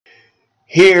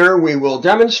Here we will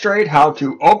demonstrate how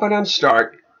to open and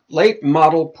start late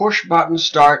model push-button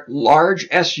start large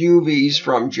SUVs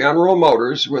from General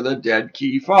Motors with a dead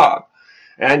key fob.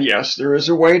 And yes, there is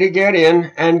a way to get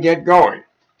in and get going.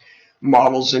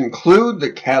 Models include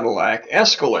the Cadillac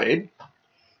Escalade,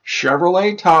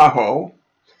 Chevrolet Tahoe,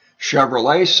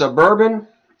 Chevrolet Suburban,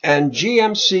 and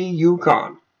GMC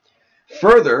Yukon.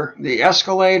 Further, the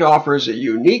Escalade offers a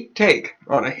unique take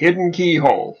on a hidden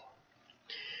keyhole.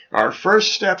 Our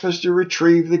first step is to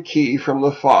retrieve the key from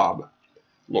the fob.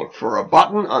 Look for a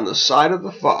button on the side of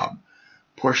the fob.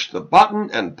 Push the button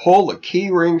and pull the key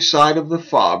ring side of the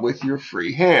fob with your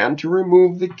free hand to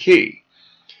remove the key.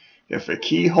 If a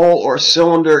keyhole or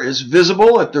cylinder is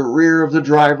visible at the rear of the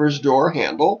driver's door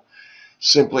handle,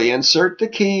 simply insert the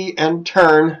key and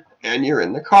turn, and you're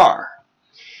in the car.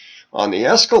 On the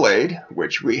Escalade,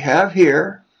 which we have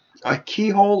here, a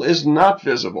keyhole is not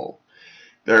visible.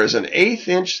 There is an 1/8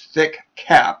 inch thick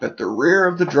cap at the rear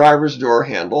of the driver's door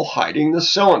handle hiding the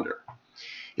cylinder.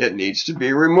 It needs to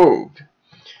be removed.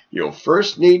 You'll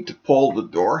first need to pull the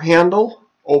door handle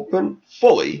open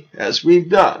fully, as we've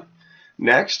done.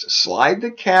 Next, slide the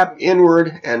cap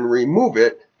inward and remove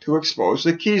it to expose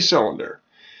the key cylinder.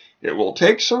 It will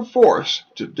take some force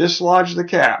to dislodge the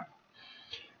cap.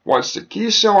 Once the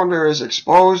key cylinder is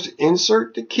exposed,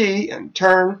 insert the key and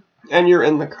turn, and you're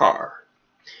in the car.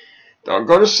 Don't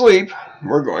go to sleep.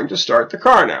 We're going to start the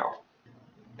car now.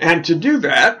 And to do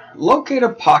that, locate a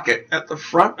pocket at the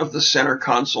front of the center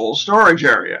console storage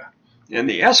area. In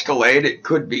the Escalade, it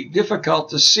could be difficult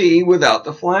to see without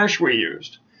the flash we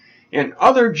used. In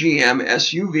other GM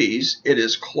SUVs, it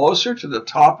is closer to the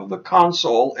top of the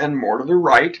console and more to the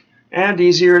right, and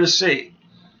easier to see.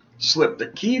 Slip the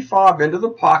key fob into the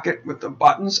pocket with the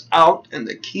buttons out and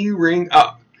the key ring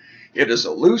up. It is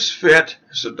a loose fit,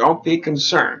 so don't be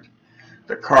concerned.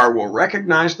 The car will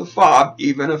recognize the fob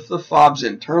even if the fob's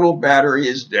internal battery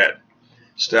is dead.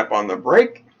 Step on the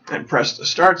brake and press the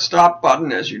start-stop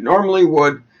button as you normally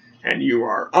would, and you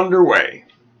are underway.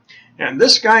 And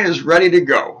this guy is ready to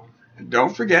go.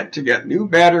 Don't forget to get new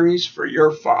batteries for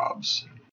your fobs.